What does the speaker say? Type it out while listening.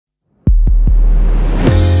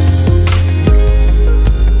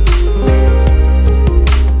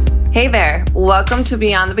Hey there, welcome to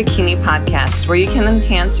Beyond the Bikini podcast, where you can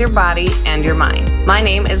enhance your body and your mind. My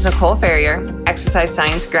name is Nicole Ferrier, exercise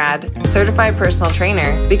science grad, certified personal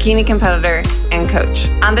trainer, bikini competitor, and coach.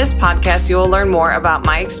 On this podcast, you will learn more about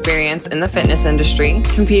my experience in the fitness industry,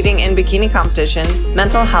 competing in bikini competitions,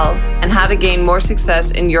 mental health, and how to gain more success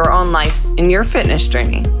in your own life in your fitness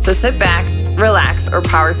journey. So sit back, relax, or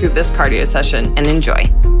power through this cardio session and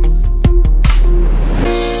enjoy.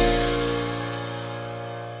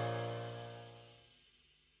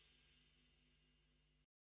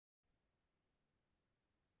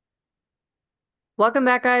 Welcome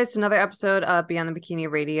back, guys, to another episode of Beyond the Bikini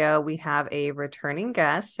Radio. We have a returning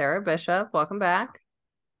guest, Sarah Bishop. Welcome back.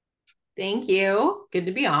 Thank you. Good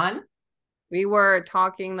to be on. We were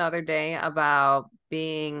talking the other day about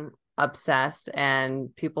being obsessed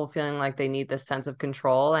and people feeling like they need this sense of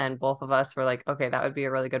control. And both of us were like, okay, that would be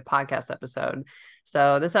a really good podcast episode.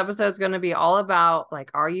 So this episode is going to be all about,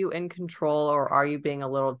 like, are you in control or are you being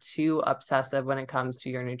a little too obsessive when it comes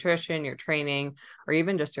to your nutrition, your training, or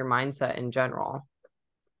even just your mindset in general?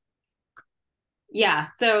 Yeah.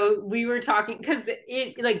 So we were talking because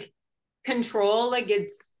it like control, like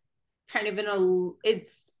it's kind of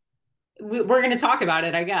we're going to talk about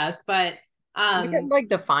it, I guess, but we can like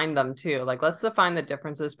define them too. Like, let's define the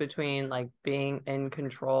differences between like being in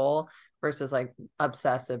control versus like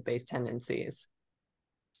obsessive based tendencies.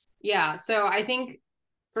 Yeah. So I think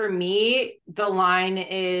for me, the line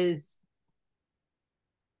is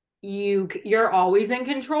you're always in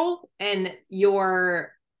control and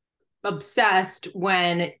you're obsessed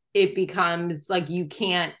when it becomes like you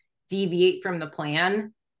can't deviate from the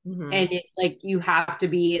plan. Mm-hmm. And like you have to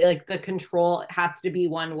be like the control has to be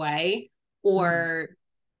one way or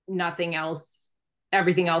nothing else,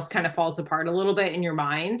 everything else kind of falls apart a little bit in your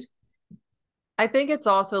mind. I think it's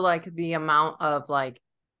also like the amount of like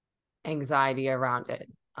anxiety around it.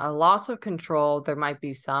 A loss of control, there might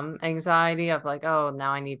be some anxiety of like, oh, now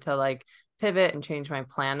I need to like pivot and change my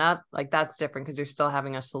plan up. Like that's different because you're still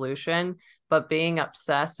having a solution. But being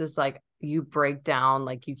obsessed is like you break down,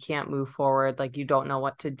 like you can't move forward, like you don't know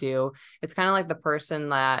what to do. It's kind of like the person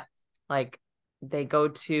that like they go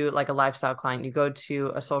to like a lifestyle client, you go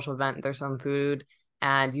to a social event, there's some food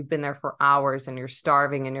and you've been there for hours and you're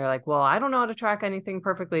starving and you're like, well, I don't know how to track anything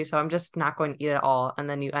perfectly, so I'm just not going to eat it all. And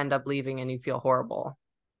then you end up leaving and you feel horrible.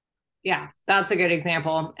 Yeah, that's a good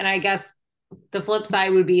example. And I guess the flip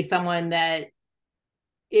side would be someone that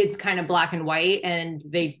it's kind of black and white and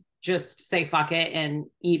they just say fuck it and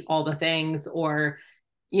eat all the things, or,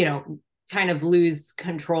 you know, kind of lose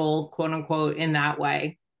control, quote unquote, in that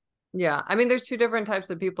way. Yeah. I mean, there's two different types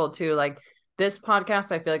of people too. Like this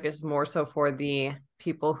podcast, I feel like is more so for the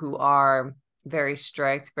people who are very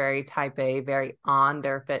strict, very type A, very on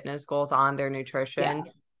their fitness goals, on their nutrition.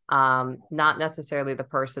 Yeah. Not necessarily the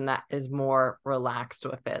person that is more relaxed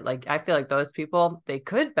with it. Like I feel like those people, they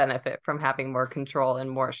could benefit from having more control and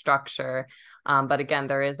more structure. But again,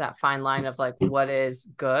 there is that fine line of like what is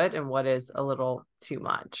good and what is a little too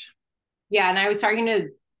much. Yeah. And I was talking to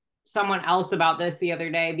someone else about this the other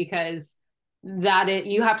day because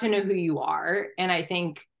you have to know who you are. And I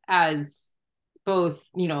think as both,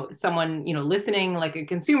 you know, someone, you know, listening, like a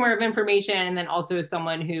consumer of information, and then also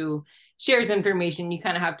someone who shares information, you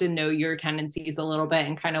kind of have to know your tendencies a little bit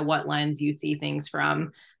and kind of what lens you see things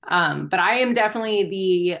from. But I am definitely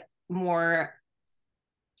the more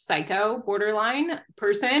psycho borderline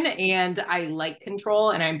person, and I like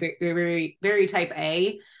control, and I'm very, very, very type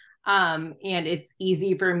A. And it's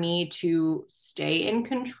easy for me to stay in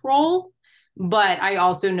control, but I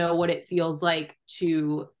also know what it feels like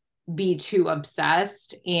to be too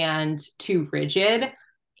obsessed and too rigid,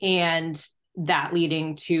 and that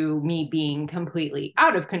leading to me being completely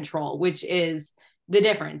out of control, which is the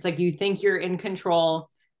difference. Like you think you're in control,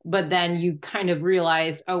 but then you kind of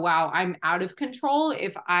realize, oh, wow, I'm out of control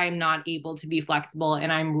if I'm not able to be flexible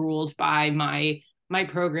and I'm ruled by my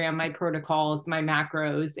program, my protocols, my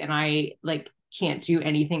macros, and I like can't do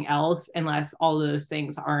anything else unless all those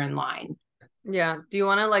things are in line. Yeah. Do you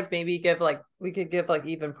want to like maybe give like, we could give like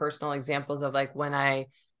even personal examples of like when I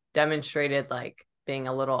demonstrated like being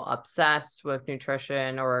a little obsessed with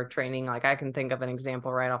nutrition or training? Like I can think of an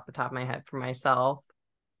example right off the top of my head for myself.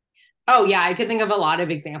 Oh yeah, I could think of a lot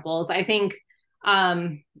of examples. I think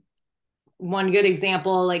one good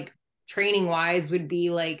example, like training wise, would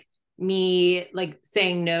be like me like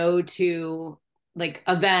saying no to like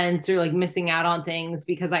events or like missing out on things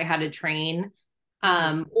because I had to train.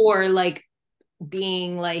 Or like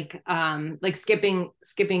being like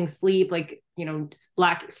skipping sleep, like, you know,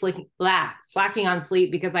 slacking on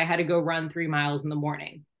sleep because I had to go run 3 miles in the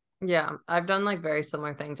morning. Yeah, I've done like very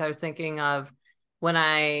similar things. I was thinking of when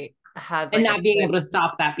I had And like a not being fit. able to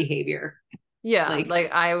stop that behavior. Yeah, Like,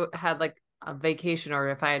 like I had like a vacation, or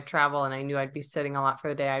if I had travel and I knew I'd be sitting a lot for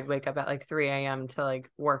the day, I'd wake up at like 3 a.m. to like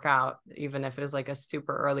work out, even if it was like a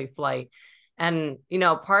super early flight. And,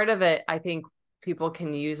 part of it, I think people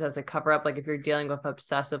can use as a cover up, like if you're dealing with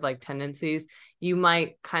obsessive like tendencies, you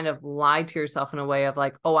might kind of lie to yourself in a way of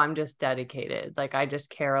like, oh, I'm just dedicated. Like I just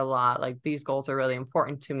care a lot. Like these goals are really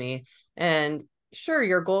important to me. And sure,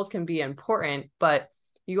 your goals can be important, but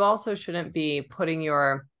you also shouldn't be putting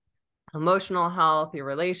your emotional health, your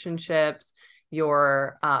relationships,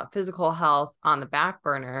 your physical health on the back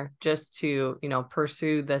burner just to,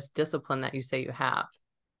 pursue this discipline that you say you have.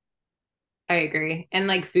 I agree. And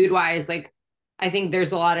like food wise, like I think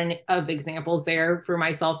there's a lot of examples there for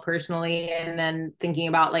myself personally, and then thinking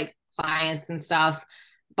about like clients and stuff.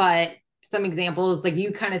 But some examples, like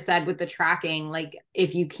you kind of said with the tracking, like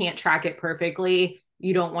if you can't track it perfectly,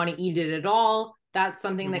 you don't want to eat it at all. That's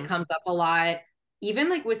something that Mm-hmm. comes up a lot. Even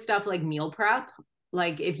like with stuff like meal prep,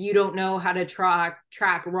 like if you don't know how to track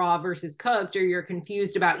raw versus cooked, or you're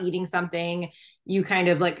confused about eating something, you kind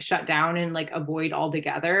of like shut down and like avoid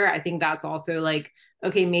altogether. I think that's also like,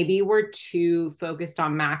 okay, maybe we're too focused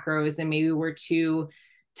on macros, and maybe we're too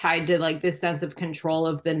tied to like this sense of control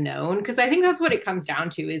of the known. Cause I think that's what it comes down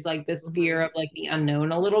to, is like this fear Mm-hmm. of like the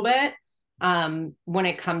unknown a little bit, when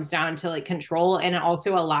it comes down to like control, and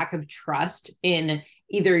also a lack of trust in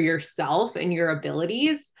either yourself and your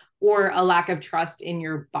abilities, or a lack of trust in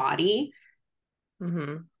your body.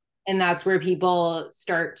 Mm-hmm. And that's where people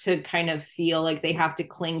start to kind of feel like they have to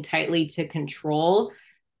cling tightly to control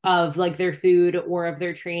of like their food or of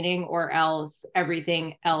their training, or else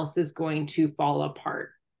everything else is going to fall apart.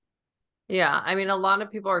 Yeah, I mean, a lot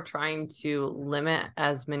of people are trying to limit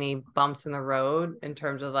as many bumps in the road in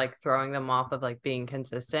terms of like throwing them off of like being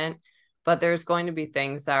consistent. But there's going to be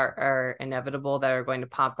things that are inevitable that are going to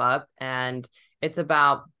pop up. And it's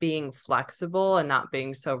about being flexible and not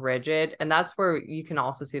being so rigid. And that's where you can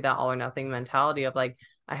also see that all or nothing mentality of like,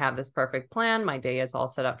 I have this perfect plan. My day is all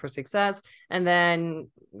set up for success. And then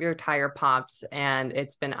your tire pops and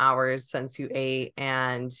it's been hours since you ate.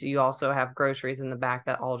 And you also have groceries in the back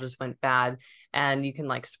that all just went bad. And you can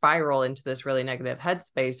like spiral into this really negative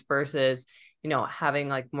headspace versus, having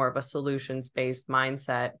like more of a solutions based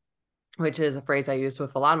mindset, which is a phrase I use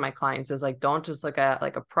with a lot of my clients, is like, don't just look at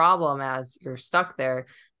like a problem as you're stuck there.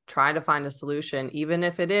 Try to find a solution, even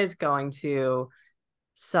if it is going to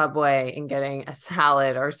Subway and getting a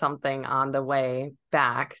salad or something on the way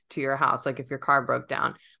back to your house, like if your car broke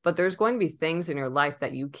down. But there's going to be things in your life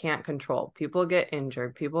that you can't control. People get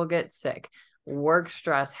injured, people get sick, work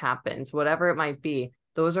stress happens, whatever it might be.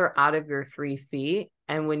 Those are out of your 3 feet.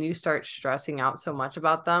 And when you start stressing out so much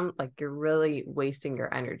about them, like you're really wasting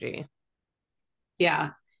your energy. Yeah.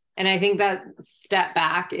 And I think that step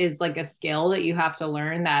back is like a skill that you have to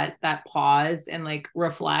learn, that pause and like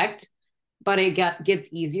reflect. But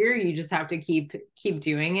gets easier. You just have to keep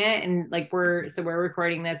doing it. And like we're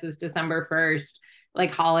recording this is December 1st.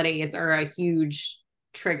 Like holidays are a huge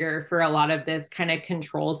trigger for a lot of this kind of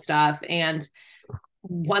control stuff. And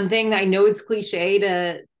one thing that I know it's cliche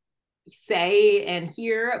to say and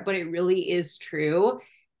hear, but it really is true.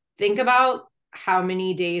 Think about how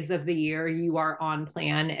many days of the year you are on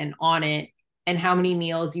plan and on it, and how many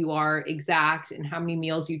meals you are exact, and how many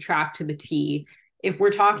meals you track to the T. If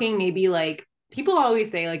we're talking maybe like, people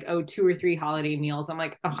always say like, oh, 2 or 3 holiday meals. I'm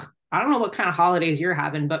like, oh, I don't know what kind of holidays you're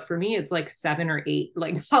having, but for me, it's like 7 or 8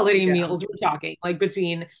 like holiday Yeah. meals we're talking, like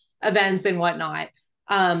between events and whatnot.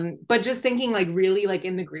 But just thinking like really like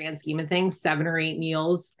in the grand scheme of things, 7 or 8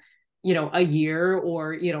 meals, a year,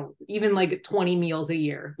 or, even like 20 meals a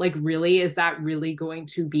year. Like, really, is that really going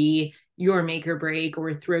to be your make or break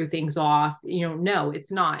or throw things off? No,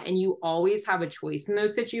 it's not. And you always have a choice in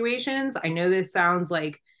those situations. I know this sounds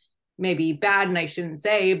like maybe bad and I shouldn't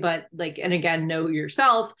say, but like, and again, know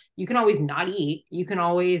yourself. You can always not eat. You can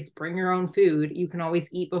always bring your own food. You can always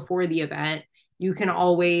eat before the event. You can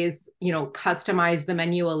always, customize the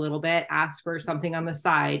menu a little bit, ask for something on the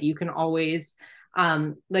side. You can always,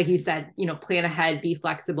 like you said, plan ahead, be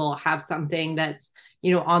flexible, have something that's,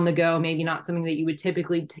 on the go, maybe not something that you would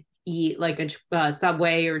typically eat, like a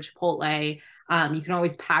Subway or Chipotle. You can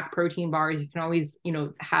always pack protein bars. You can always,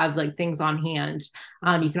 have like things on hand.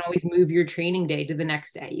 You can always move your training day to the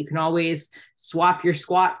next day. You can always swap your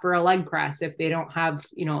squat for a leg press if they don't have,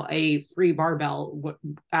 a free barbell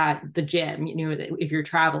at the gym, if you're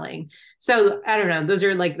traveling. So I don't know. Those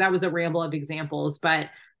are like, that was a ramble of examples, but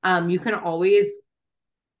you can always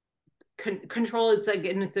control. It's like,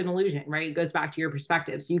 and it's an illusion, right? It goes back to your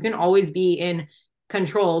perspective. So you can always be in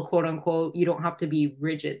control, quote unquote. You don't have to be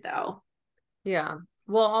rigid though. Yeah.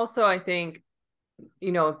 Well, also, I think,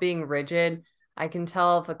 being rigid, I can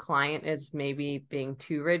tell if a client is maybe being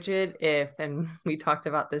too rigid and we talked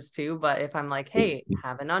about this too, but if I'm like, hey,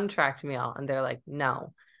 have an untracked meal, and they're like,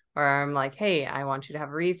 no. Or I'm like, hey, I want you to have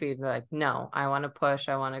a refeed. And they're like, no, I want to push.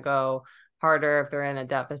 I want to go harder. If they're in a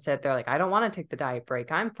deficit, they're like, I don't want to take the diet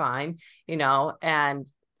break. I'm fine, and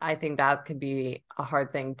I think that could be a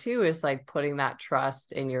hard thing too, is like putting that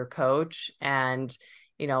trust in your coach and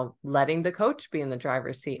letting the coach be in the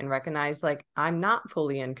driver's seat and recognize like I'm not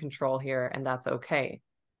fully in control here, and that's okay.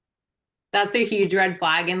 That's a huge red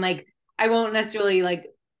flag. And like, I won't necessarily like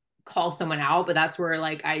call someone out, but that's where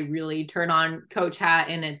like I really turn on coach hat,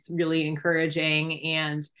 and it's really encouraging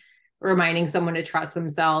and reminding someone to trust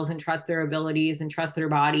themselves and trust their abilities and trust their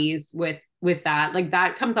bodies with that. Like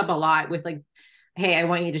that comes up a lot with like, hey, I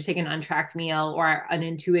want you to take an untracked meal or an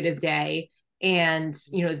intuitive day. And,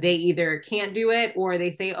 they either can't do it or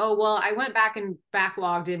they say, oh, well, I went back and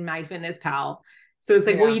backlogged in MyFitnessPal. So it's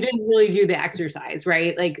like, well, Yeah. you didn't really do the exercise,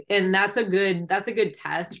 right? Like, and that's a good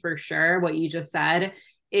test for sure. What you just said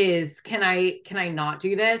is, can I not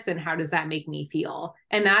do this? And how does that make me feel?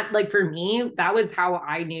 And that, like, for me, that was how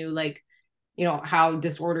I knew, like, how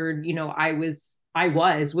disordered, I was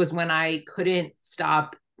when I couldn't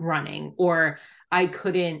stop running, or I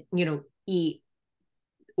couldn't, eat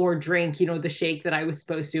or drink, the shake that I was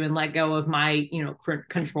supposed to, and let go of my,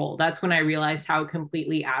 control. That's when I realized how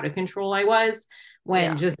completely out of control I was,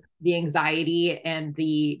 when Yeah. just the anxiety and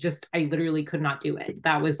I literally could not do it.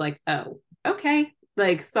 That was like, oh, okay.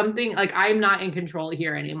 Like something, like I'm not in control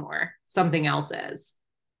here anymore. Something else is.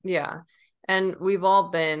 Yeah. And we've all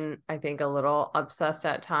been, I think, a little obsessed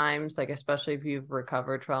at times, like especially if you've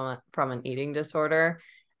recovered from an eating disorder.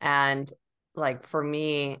 And like for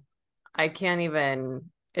me, I can't even,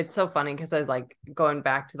 it's so funny because I like going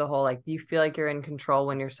back to the whole like you feel like you're in control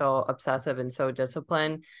when you're so obsessive and so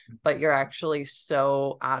disciplined, but you're actually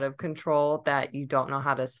so out of control that you don't know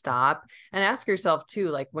how to stop. And ask yourself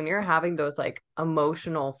too, like when you're having those like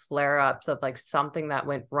emotional flare-ups of like something that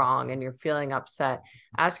went wrong and you're feeling upset,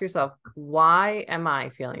 ask yourself, why am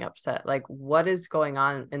I feeling upset? Like what is going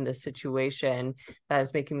on in this situation that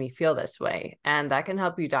is making me feel this way? And that can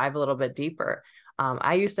help you dive a little bit deeper.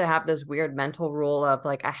 I used to have this weird mental rule of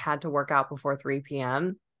like I had to work out before 3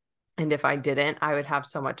 p.m. And if I didn't, I would have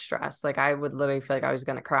so much stress. Like I would literally feel like I was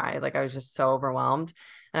going to cry. Like I was just so overwhelmed.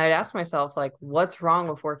 And I'd ask myself, like, what's wrong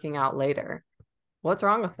with working out later? What's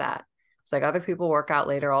wrong with that? It's like other people work out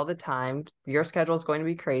later all the time. Your schedule is going to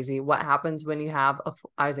be crazy. What happens when you have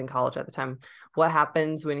I was in college at the time. What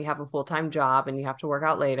happens when you have a full-time job and you have to work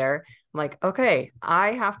out later? I'm like, okay,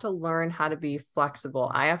 I have to learn how to be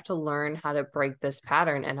flexible. I have to learn how to break this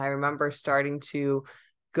pattern. And I remember starting to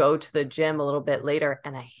go to the gym a little bit later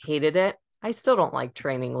and I hated it. I still don't like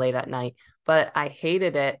training late at night, but I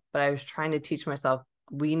hated it. But I was trying to teach myself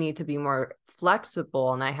we need to be more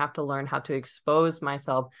flexible, and I have to learn how to expose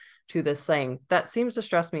myself to this thing that seems to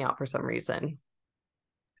stress me out for some reason.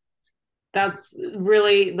 That's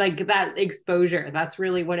really like that exposure. That's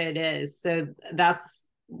really what it is. So that's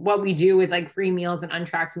what we do with like free meals and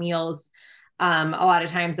untracked meals. A lot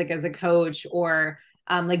of times, like as a coach, or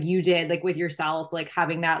like you did, like with yourself, like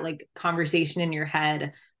having that like conversation in your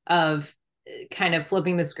head of kind of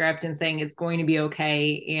flipping the script and saying it's going to be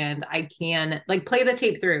okay. And I can like play the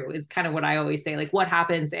tape through is kind of what I always say. Like, what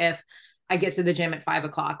happens if I get to the gym at 5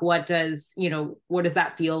 o'clock? What does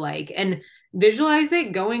that feel like? And visualize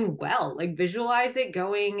it going well. Like visualize it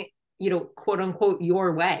going, quote unquote,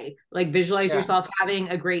 your way. Like visualize Yeah. yourself having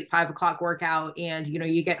a great 5 o'clock workout, and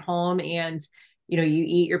you get home and you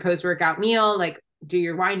eat your post-workout meal, like do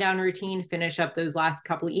your wind down routine, finish up those last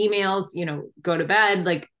couple of emails, go to bed.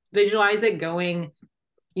 Like visualize it going,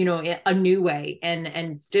 a new way,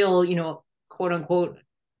 and still, quote unquote,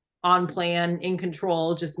 on plan, in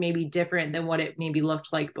control, just maybe different than what it maybe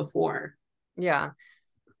looked like before. Yeah.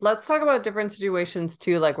 Let's talk about different situations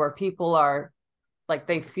too, like where people are like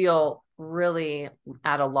they feel really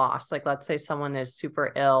at a loss. Like let's say someone is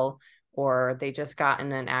super ill or they just got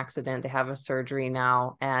in an accident, they have a surgery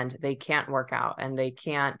now and they can't work out and they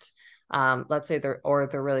can't let's say they're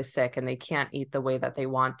really sick and they can't eat the way that they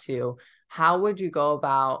want to. How would you go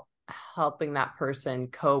about helping that person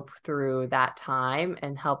cope through that time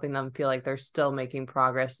and helping them feel like they're still making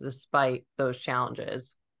progress despite those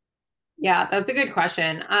challenges? Yeah, that's a good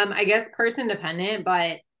question. I guess person dependent,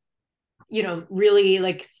 but really,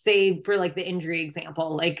 like, say for like the injury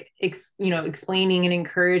example, like explaining and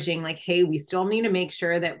encouraging, like, hey, we still need to make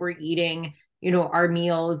sure that we're eating, our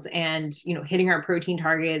meals and, hitting our protein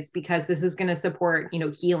targets, because this is going to support,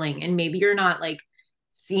 healing. And maybe you're not like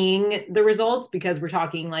seeing the results because we're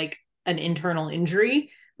talking like an internal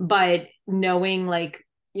injury, but knowing like,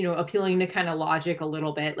 appealing to kind of logic a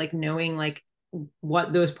little bit, like knowing like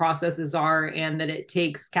what those processes are and that it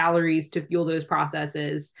takes calories to fuel those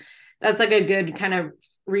processes. That's like a good kind of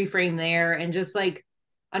reframe there. And just like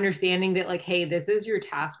understanding that like, hey, this is your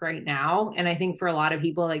task right now. And I think for a lot of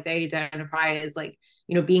people, like they identify as like,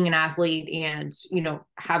 being an athlete and,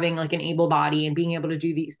 having like an able body and being able to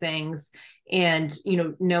do these things. And,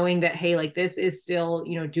 knowing that, hey, like this is still,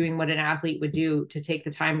 doing what an athlete would do to take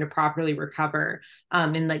the time to properly recover,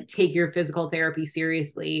 and like take your physical therapy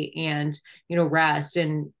seriously and, rest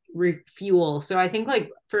and refuel. So I think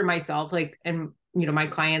like for myself, like, and, my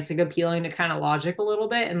clients, like appealing to kind of logic a little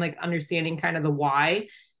bit and like understanding kind of the why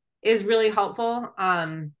is really helpful.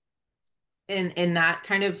 In that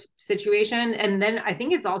kind of situation. And then I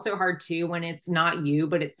think it's also hard too when it's not you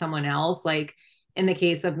but it's someone else, like in the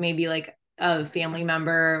case of maybe like a family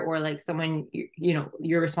member or like someone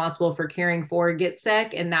you're responsible for caring for gets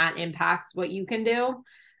sick and that impacts what you can do.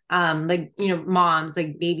 Like moms,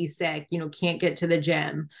 like baby sick, can't get to the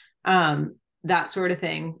gym, that sort of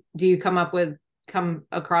thing. Do you come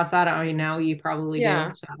across that? I know you probably Yeah.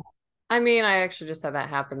 do, so. I mean, I actually just had that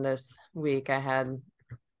happen this week. I had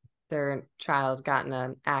their child got in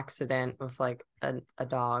an accident with like a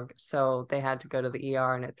dog, so they had to go to the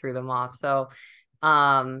ER and it threw them off. So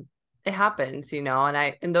it happens, and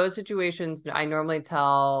I in those situations I normally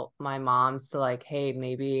tell my moms to like, hey,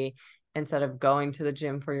 maybe instead of going to the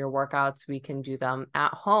gym for your workouts, we can do them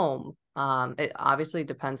at home. It obviously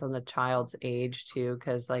depends on the child's age too,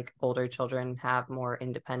 because like older children have more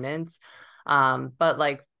independence, but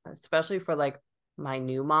like especially for like my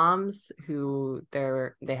new moms who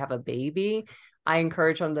they have a baby, I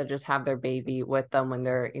encourage them to just have their baby with them when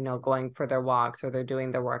they're, going for their walks or they're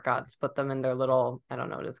doing their workouts, put them in their little, I don't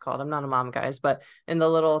know what it's called. I'm not a mom, guys, but in the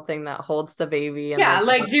little thing that holds the baby and Yeah,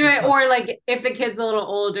 like like do it, or like if the kid's a little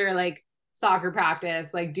older, like soccer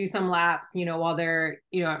practice, like do some laps, while they're,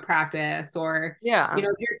 at practice, or yeah. if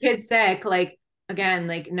your kid's sick, like again,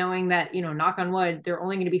 like knowing that, knock on wood, they're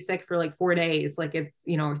only going to be sick for like 4 days, like it's,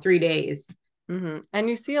 3 days. Mm-hmm. And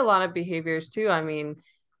you see a lot of behaviors too. I mean,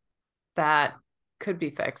 that could be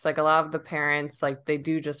fixed. Like a lot of the parents, like they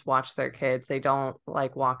do just watch their kids. They don't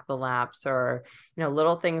like walk the laps or,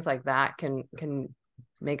 little things like that can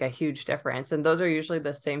make a huge difference. And those are usually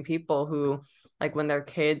the same people who, like when their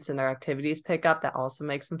kids and their activities pick up, that also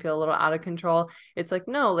makes them feel a little out of control. It's like,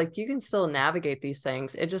 no, like you can still navigate these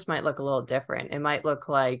things. It just might look a little different. It might look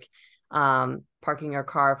like parking your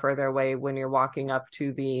car further away when you're walking up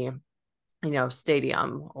to the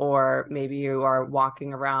stadium, or maybe you are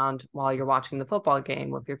walking around while you're watching the football game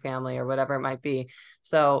with your family or whatever it might be.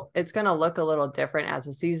 So it's going to look a little different as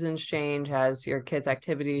the seasons change, as your kids'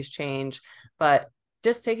 activities change, but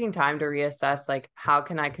just taking time to reassess, like, how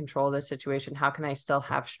can I control this situation? How can I still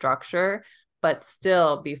have structure, but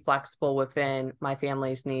still be flexible within my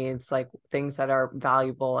family's needs, like things that are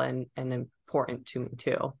valuable and important to me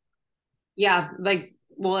too. Yeah. Like,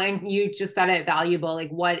 well, and you just said it, valuable. Like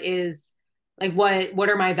what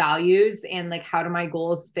are my values, and like how do my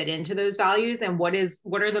goals fit into those values, and what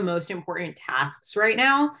are the most important tasks right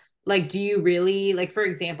now? Like, do you really, like, for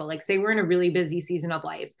example, like say we're in a really busy season of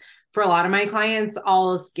life. For a lot of my clients,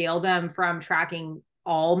 I'll scale them from tracking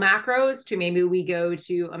all macros to maybe we go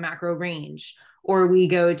to a macro range, or we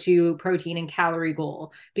go to protein and calorie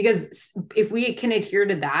goal, because if we can adhere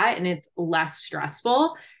to that and it's less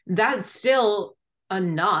stressful, that's still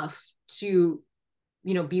enough to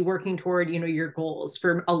be working toward your goals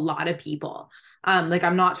for a lot of people. Like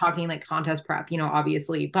I'm not talking like contest prep,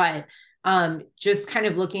 obviously, but just kind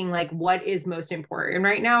of looking like what is most important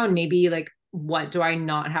right now, and maybe like what do I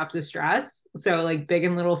not have to stress, so like big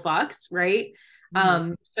and little fucks, right?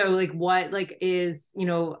 Mm-hmm. So like what like is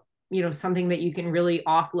something that you can really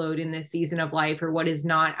offload in this season of life, or what is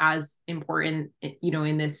not as important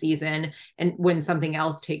in this season, and when something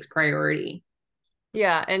else takes priority.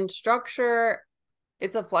 Yeah, and structure,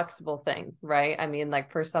 it's a flexible thing, right? I mean,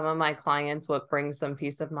 like for some of my clients, what brings them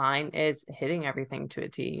peace of mind is hitting everything to a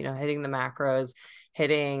T, hitting the macros,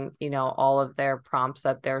 hitting, all of their prompts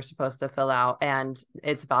that they're supposed to fill out. And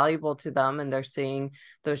it's valuable to them and they're seeing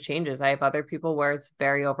those changes. I have other people where it's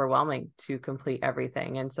very overwhelming to complete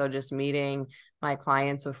everything. And so just meeting my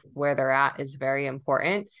clients with where they're at is very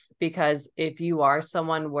important, because if you are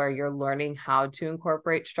someone where you're learning how to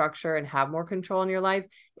incorporate structure and have more control in your life,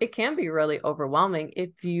 it can be really overwhelming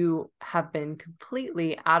if you have been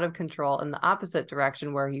completely out of control in the opposite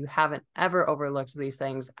direction, where you haven't ever overlooked these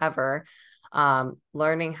things ever.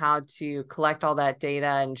 Learning how to collect all that data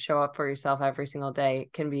and show up for yourself every single day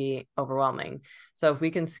can be overwhelming. So if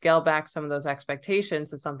we can scale back some of those expectations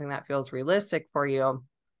to something that feels realistic for you,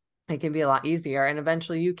 it can be a lot easier. And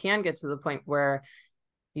eventually you can get to the point where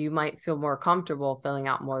you might feel more comfortable filling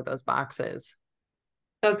out more of those boxes.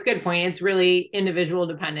 That's a good point. It's really individual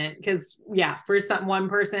dependent because yeah, for one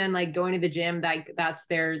person, like going to the gym, that's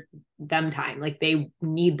them time. Like they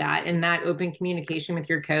need that, and that open communication with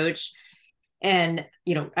your coach. And,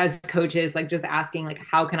 as coaches, like just asking like,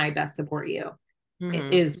 how can I best support you?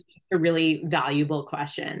 Mm-hmm. Is just a really valuable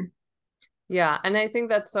question. Yeah. And I think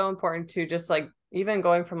that's so important too, just like even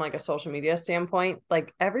going from like a social media standpoint,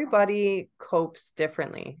 like everybody copes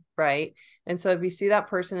differently, right? And so if you see that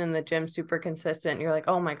person in the gym super consistent, you're like,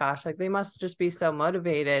 oh my gosh, like they must just be so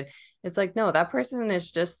motivated. It's like, no, that person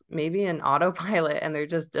is just maybe an autopilot and they're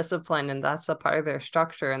just disciplined, and that's a part of their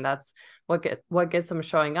structure, and that's what gets them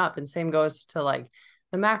showing up. And same goes to like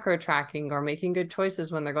the macro tracking or making good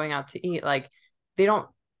choices when they're going out to eat. Like they don't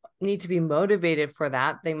need to be motivated for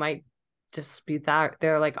that. They might just be that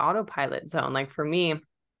they're like autopilot zone. Like for me,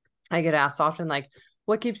 I get asked often, like,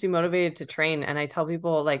 what keeps you motivated to train? And I tell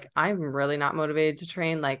people, like, I'm really not motivated to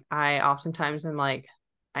train. Like I oftentimes am like,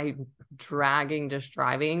 I'm dragging just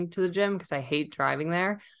driving to the gym because I hate driving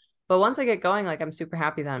there. But once I get going, like I'm super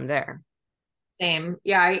happy that I'm there. Same.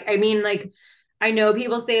 Yeah. I mean, like, I know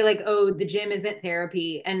people say like, oh, the gym isn't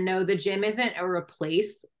therapy. And no, the gym isn't a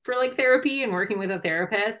replace for like therapy and working with a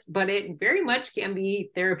therapist, but it very much can be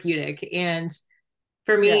therapeutic. And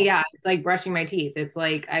for me, Yeah. yeah, it's like brushing my teeth. It's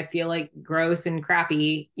like I feel like gross and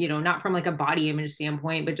crappy, not from like a body image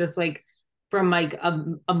standpoint, but just like from like a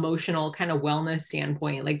emotional kind of wellness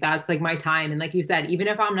standpoint. Like that's like my time. And like you said, even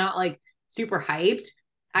if I'm not like super hyped,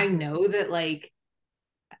 I know that like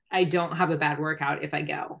I don't have a bad workout if I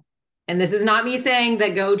go. And this is not me saying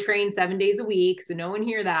that go train 7 days a week. So no one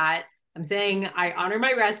hear that. I'm saying I honor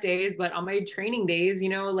my rest days, but on my training days,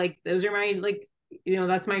 like those are my like,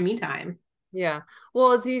 that's my me time. Yeah.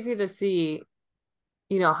 Well, it's easy to see,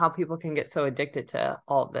 how people can get so addicted to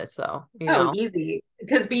all of this, though, Oh, easy.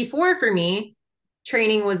 Because before for me,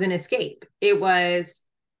 training was an escape. It was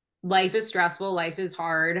life is stressful, life is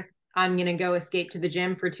hard. I'm going to go escape to the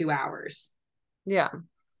gym for 2 hours. Yeah.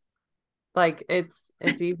 Like it's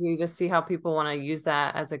easy to see how people want to use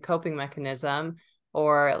that as a coping mechanism,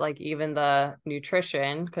 or like even the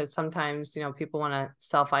nutrition, because sometimes people want to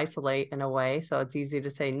self-isolate in a way, so it's easy to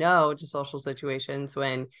say no to social situations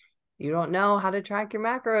when you don't know how to track your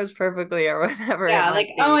macros perfectly or whatever it Yeah, might like,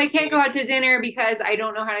 oh, be. I can't go out to dinner because I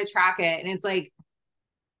don't know how to track it. And it's like,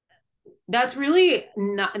 that's really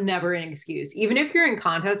never an excuse. Even if you're in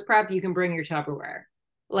contest prep, you can bring your Tupperware.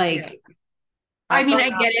 Yeah, Like, I I've mean,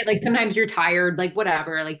 gone I out. get it. Like sometimes you're tired, like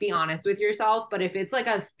whatever, like be honest with yourself. But if it's like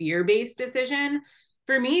a fear-based decision,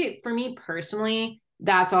 for me personally,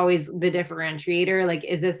 that's always the differentiator. Like,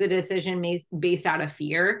 is this a decision based out of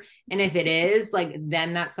fear? And if it is, like,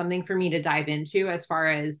 then that's something for me to dive into as far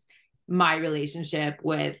as my relationship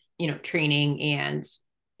with, training and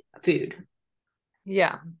food.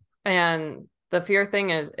 Yeah, and the fear thing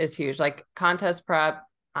is huge. Like contest prep,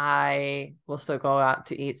 I will still go out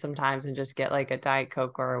to eat sometimes and just get like a Diet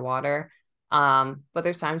Coke or a water. But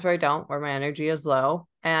there's times where I don't, where my energy is low.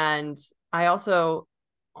 And I also,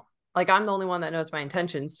 like, I'm the only one that knows my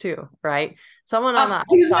intentions too, right? Someone on the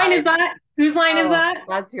Whose line is outside, that? Whose line is oh, that?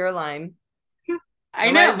 that's your line. I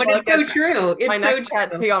I might know, as but well it's get so true. my It's so next true.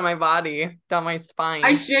 tattoo on my body, down my I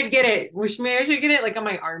spine. should get it. Maybe I should get it like on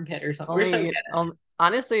my armpit or something. Where should I get it?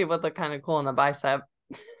 Honestly, it would look kind of cool in the bicep.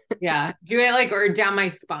 Yeah, do it like or down my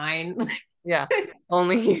spine. Yeah,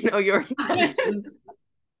 only you know your intentions.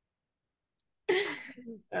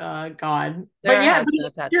 God. But Sarah yeah, but has no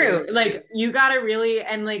it's true. tattoos. Like you gotta really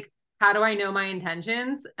and like how do I know my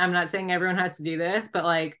intentions? I'm not saying everyone has to do this, but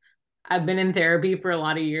like I've been in therapy for a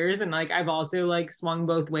lot of years and like I've also like swung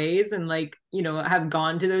both ways and like, have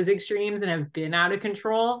gone to those extremes and have been out of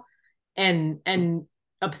control and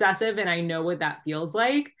obsessive and I know what that feels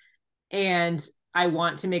like. And I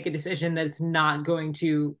want to make a decision that's not going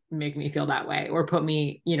to make me feel that way or put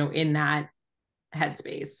me, in that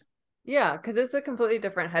headspace. Yeah, because it's a completely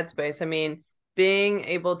different headspace. I mean, being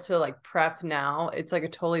able to like prep now, it's like a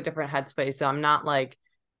totally different headspace. So I'm not like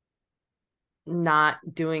not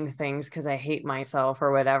doing things because I hate myself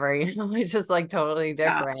or whatever, it's just like totally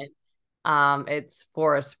Yeah. different. It's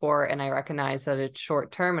for a sport, and I recognize that it's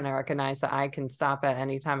short term, and I recognize that I can stop at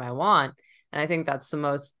any time I want. And I think that's the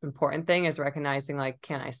most important thing, is recognizing like,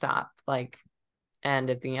 can I stop? Like, and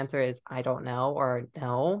if the answer is I don't know or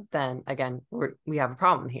no, then again, we have a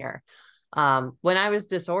problem here. When I was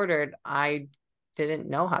disordered, I didn't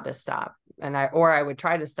know how to stop. I would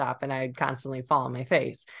try to stop and I'd constantly fall on my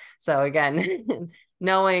face. So again,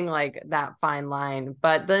 knowing like that fine line,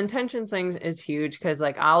 but the intentions thing is huge. Cause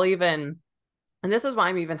like and this is why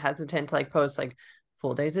I'm even hesitant to like post like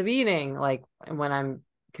full days of eating, like when I'm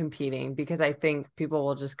competing, because I think people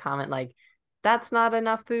will just comment like, that's not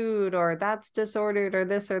enough food, or that's disordered, or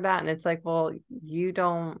this or that. And it's like, well, you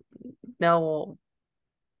don't know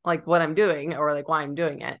like what I'm doing or like why I'm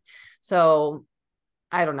doing it. So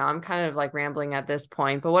I don't know. I'm kind of like rambling at this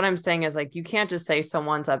point, but what I'm saying is like, you can't just say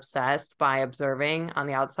someone's obsessed by observing on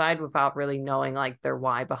the outside without really knowing like their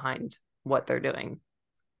why behind what they're doing.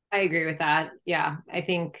 I agree with that. Yeah. I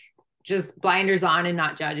think just blinders on and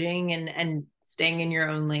not judging and staying in your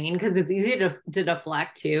own lane, because it's easy to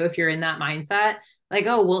deflect too if you're in that mindset. Like,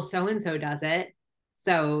 oh, well, so and so does it.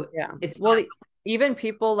 So Yeah. it's Well, fine. even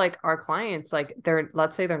people like our clients, like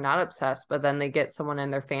let's say they're not obsessed, but then they get someone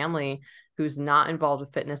in their family who's not involved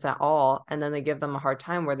with fitness at all. And then they give them a hard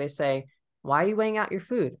time where they say, why are you weighing out your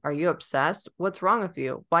food? Are you obsessed? What's wrong with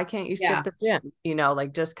you? Why can't you skip Yeah. the gym?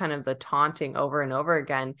 Like just kind of the taunting over and over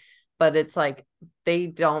again. But it's like they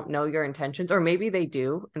don't know your intentions, or maybe they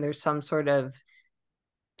do. And there's some sort of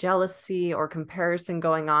jealousy or comparison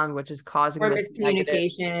going on, which is causing Or this negative,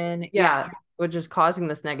 miscommunication. Yeah. yeah, which is causing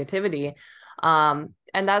this negativity. And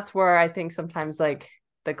that's where I think sometimes like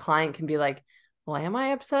the client can be like, well, am I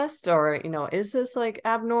obsessed? Or, is this like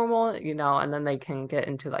abnormal? And then they can get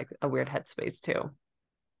into like a weird headspace too.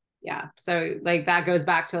 Yeah. So like that goes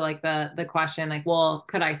back to like the question, like, well,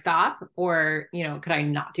 could I stop, or, could I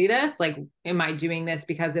not do this? Like, am I doing this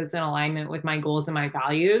because it's in alignment with my goals and my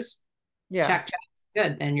values? Yeah. Check, check.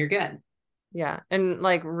 Good. Then you're good. Yeah. And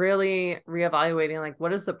like really reevaluating, like,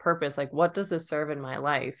 what is the purpose? Like, what does this serve in my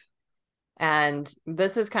life? And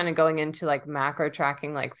this is kind of going into like macro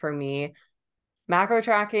tracking. Like for me, macro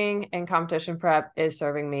tracking and competition prep is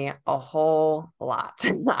serving me a whole lot.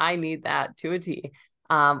 I need that to a T.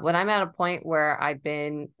 When I'm at a point where I've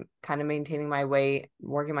been kind of maintaining my weight,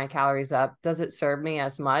 working my calories up, does it serve me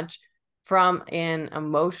as much from an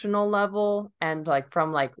emotional level and like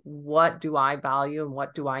from like what do I value and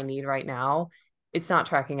what do I need right now? It's not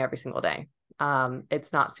tracking every single day.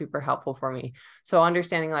 It's not super helpful for me. So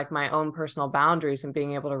understanding like my own personal boundaries and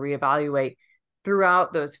being able to reevaluate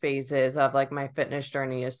throughout those phases of like my fitness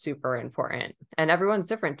journey is super important. And everyone's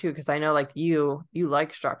different too, because I know like you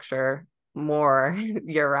like structure more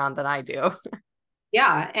year round than I do.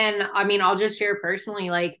 Yeah. And I mean, I'll just share personally,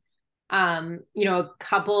 like, a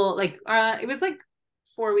couple, like, it was like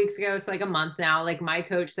 4 weeks ago, so like a month now, like my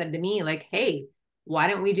coach said to me, like, hey, why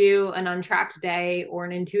don't we do an untracked day or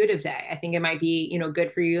an intuitive day? I think it might be,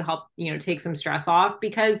 good for you, help, take some stress off,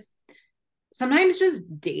 because sometimes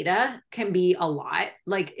just data can be a lot.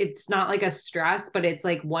 Like it's not like a stress, but it's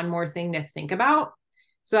like one more thing to think about.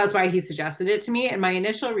 So that's why he suggested it to me. And my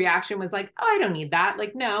initial reaction was like, oh, I don't need that.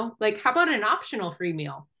 Like, no, like, how about an optional free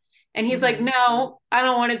meal? And he's like, Mm-hmm. no, I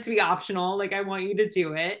don't want it to be optional. Like, I want you to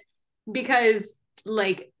do it because,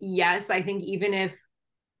 like, yes, I think even if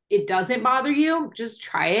it doesn't bother you, just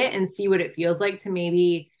try it and see what it feels like to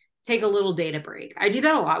maybe take a little data break. I do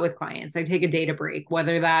that a lot with clients. I take a data break,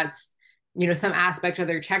 whether that's, some aspect of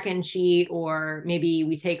their check-in sheet, or maybe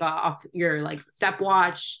we take off your like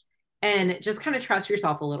stepwatch and just kind of trust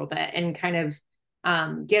yourself a little bit and kind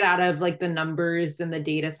of get out of like the numbers and the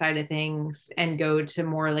data side of things and go to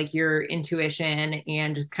more like your intuition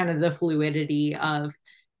and just kind of the fluidity of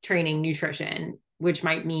training nutrition, which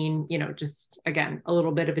might mean, just again, a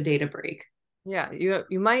little bit of a data break. Yeah,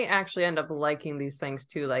 you might actually end up liking these things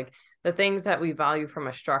too, like the things that we value from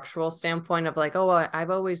a structural standpoint of like, oh,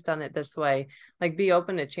 I've always done it this way. Like be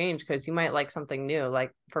open to change because you might like something new.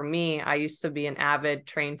 Like for me, I used to be an avid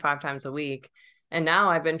train 5 times a week, and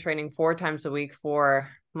now I've been training 4 times a week for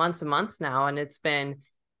months and months now, and it's been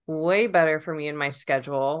way better for me in my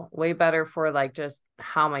schedule, way better for like just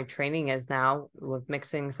how my training is now with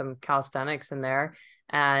mixing some calisthenics in there,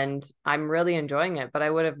 and I'm really enjoying it. But I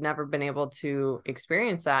would have never been able to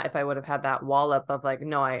experience that if I would have had that wall up of like,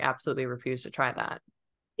 no, I absolutely refuse to try that.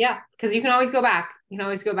 Yeah, because you can always go back. You can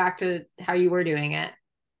always go back to how you were doing it,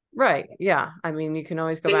 Right. Yeah. I mean, you can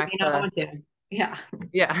always go but you back may not to, want to. Yeah.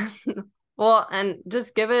 yeah. Well, and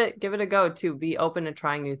just give it a go too. Be open to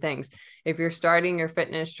trying new things. If you're starting your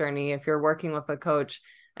fitness journey, if you're working with a coach,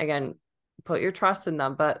 again, put your trust in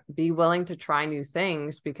them, but be willing to try new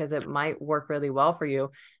things because it might work really well for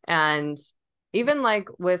you. And even like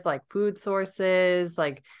with like food sources,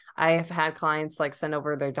 like I have had clients like send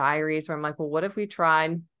over their diaries where I'm like, well, what if we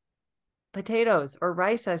tried potatoes or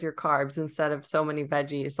rice as your carbs instead of so many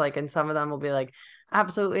veggies. Like, and some of them will be like,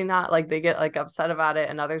 absolutely not. Like they get like upset about it.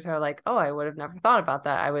 And others are like, oh, I would have never thought about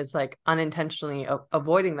that. I was like unintentionally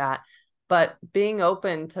avoiding that. But being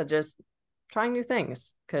open to just trying new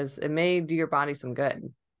things because it may do your body some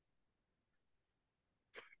good.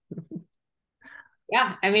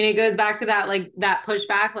 Yeah. I mean, it goes back to that, like that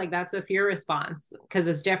pushback, like that's a fear response because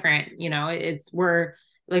it's different. You know, we're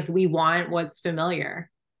like, we want what's familiar,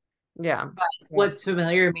 Yeah. but what's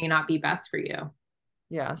familiar may not be best for you.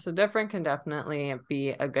 Yeah. So different can definitely be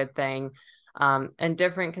a good thing. And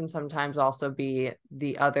different can sometimes also be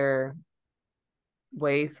the other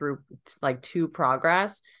way through like to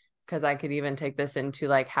progress. Because I could even take this into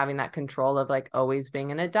like having that control of like always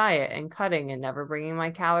being in a diet and cutting and never bringing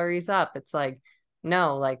my calories up. It's like,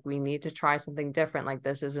 no, like we need to try something different. Like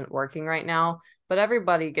this isn't working right now. But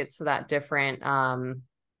everybody gets to that different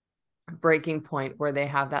breaking point where they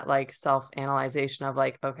have that like self-analyzation of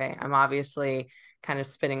like, okay, I'm obviously kind of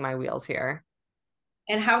spinning my wheels here.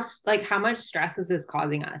 And how much stress is this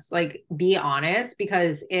causing us? Like, be honest,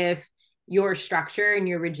 because if your structure and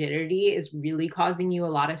your rigidity is really causing you a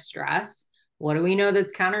lot of stress, what do we know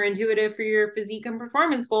that's counterintuitive for your physique and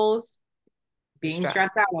performance goals? Being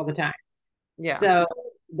stressed Stress. out all the time. Yeah. So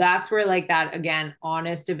that's where like that, again,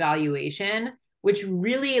 honest evaluation, which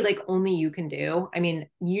really like only you can do. I mean,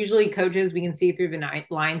 usually coaches, we can see through the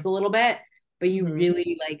lines a little bit, but you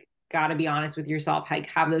really like got to be honest with yourself, like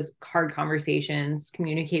have those hard conversations,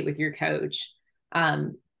 communicate with your coach.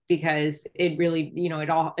 Because it really, you know, it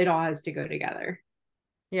all has to go together.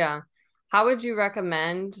 Yeah. How would you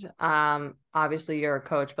recommend, obviously you're a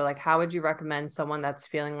coach, but like how would you recommend someone that's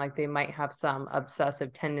feeling like they might have some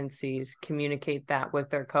obsessive tendencies communicate that with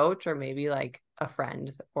their coach or maybe like a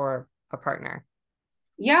friend or a partner?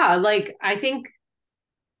 Yeah, like I think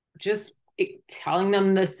just telling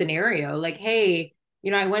them the scenario, like, hey,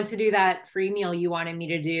 you know, I went to do that free meal you wanted me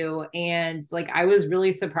to do, and like I was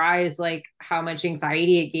really surprised like how much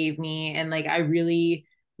anxiety it gave me, and like I really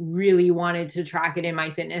really wanted to track it in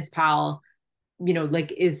MyFitnessPal. You know,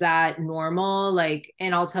 like, is that normal? Like,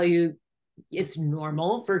 and I'll tell you, it's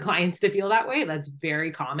normal for clients to feel that way. That's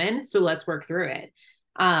very common, so let's work through it.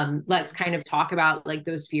 Let's kind of talk about like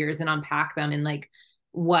those fears and unpack them, and like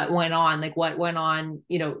what went on,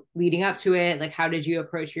 you know, leading up to it. Like, how did you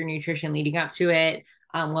approach your nutrition leading up to it?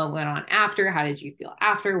 What went on after? How did you feel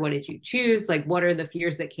after? What did you choose? Like, what are the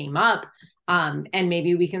fears that came up? And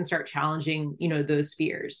maybe we can start challenging, you know, those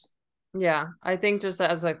fears. Yeah. I think just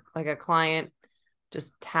as a client,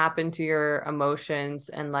 just tap into your emotions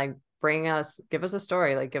and like give us a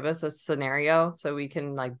story, like give us a scenario so we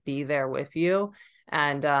can like be there with you.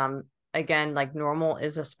 And again, like normal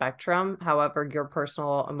is a spectrum. However, your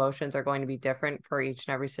personal emotions are going to be different for each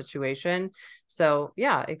and every situation. So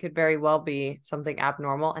yeah, it could very well be something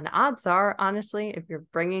abnormal. And odds are, honestly, if you're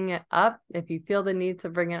bringing it up, if you feel the need to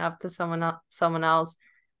bring it up to someone else,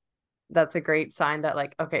 that's a great sign that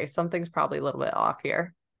like, okay, something's probably a little bit off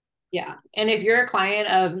here. Yeah. And if you're a client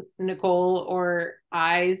of Nicole or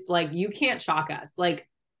I's, like you can't shock us. Like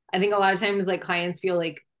I think a lot of times like clients feel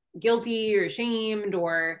like guilty or ashamed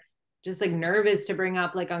or just like nervous to bring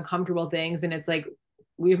up like uncomfortable things. And it's like,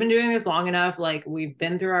 we've been doing this long enough. Like we've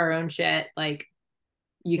been through our own shit. Like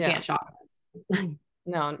you Yeah. can't shock us.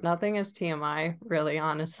 No, nothing is TMI, really,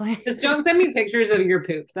 honestly. Just don't send me pictures of your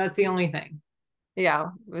poop. That's the only thing. Yeah,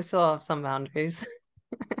 we still have some boundaries.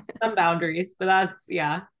 Some boundaries, but that's,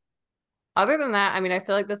 yeah. Other than that, I mean, I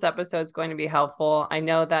feel like this episode is going to be helpful. I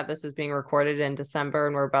know that this is being recorded in December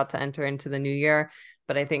and we're about to enter into the new year,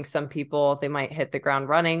 but I think some people, they might hit the ground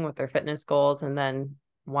running with their fitness goals and then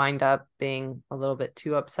wind up being a little bit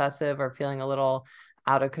too obsessive or feeling a little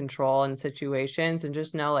out of control in situations. And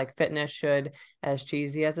just know like fitness should, as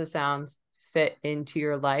cheesy as it sounds, fit into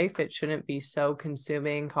your life. It shouldn't be so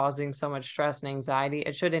consuming, causing so much stress and anxiety.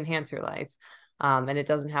 It should enhance your life. And it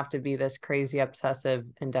doesn't have to be this crazy obsessive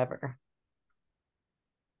endeavor.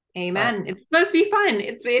 But Amen. It's supposed to be fun.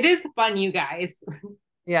 It is fun, you guys.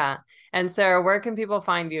 yeah. And Sarah, where can people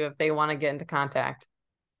find you if they want to get into contact?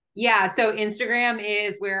 Yeah, so Instagram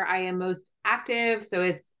is where I am most active. So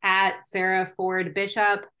it's at Sarah Ford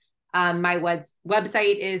Bishop. My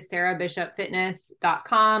website is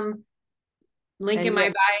sarahbishopfitness.com. Link And in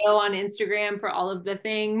my bio on Instagram for all of the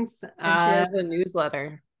things. she has a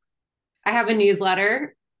newsletter. I have a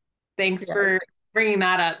newsletter. Thanks Yeah. for bringing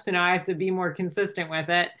that up. So now I have to be more consistent with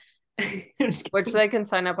it. Which they can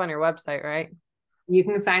sign up on your website, right? You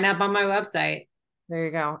can sign up on my website. There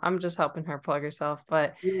you go. I'm just helping her plug herself.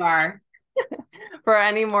 But You are. for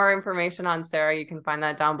any more information on Sarah, you can find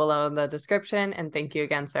that down below in the description. And thank you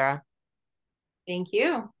again, Sarah. Thank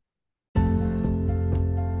you.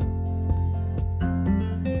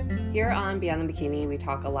 Here on Beyond the Bikini, we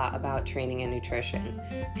talk a lot about training and nutrition.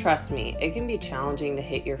 Trust me, it can be challenging to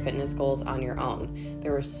hit your fitness goals on your own.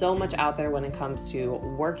 There is so much out there when it comes to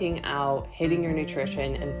working out, hitting your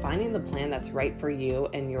nutrition, and finding the plan that's right for you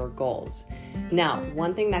and your goals. Now,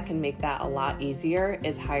 one thing that can make that a lot easier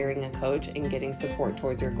is hiring a coach and getting support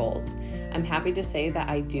towards your goals. I'm happy to say that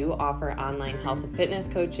I do offer online health and fitness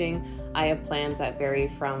coaching. I have plans that vary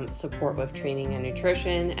from support with training and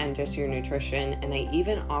nutrition and just your nutrition, and I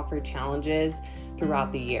even offer challenges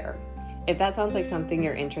throughout the year. If that sounds like something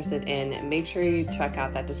you're interested in, make sure you check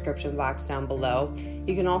out that description box down below.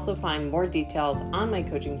 You can also find more details on my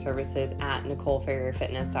coaching services at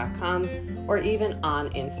NicoleFerrierFitness.com or even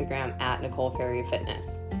on Instagram at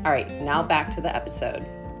NicoleFerrierFitness. All right, now back to the episode.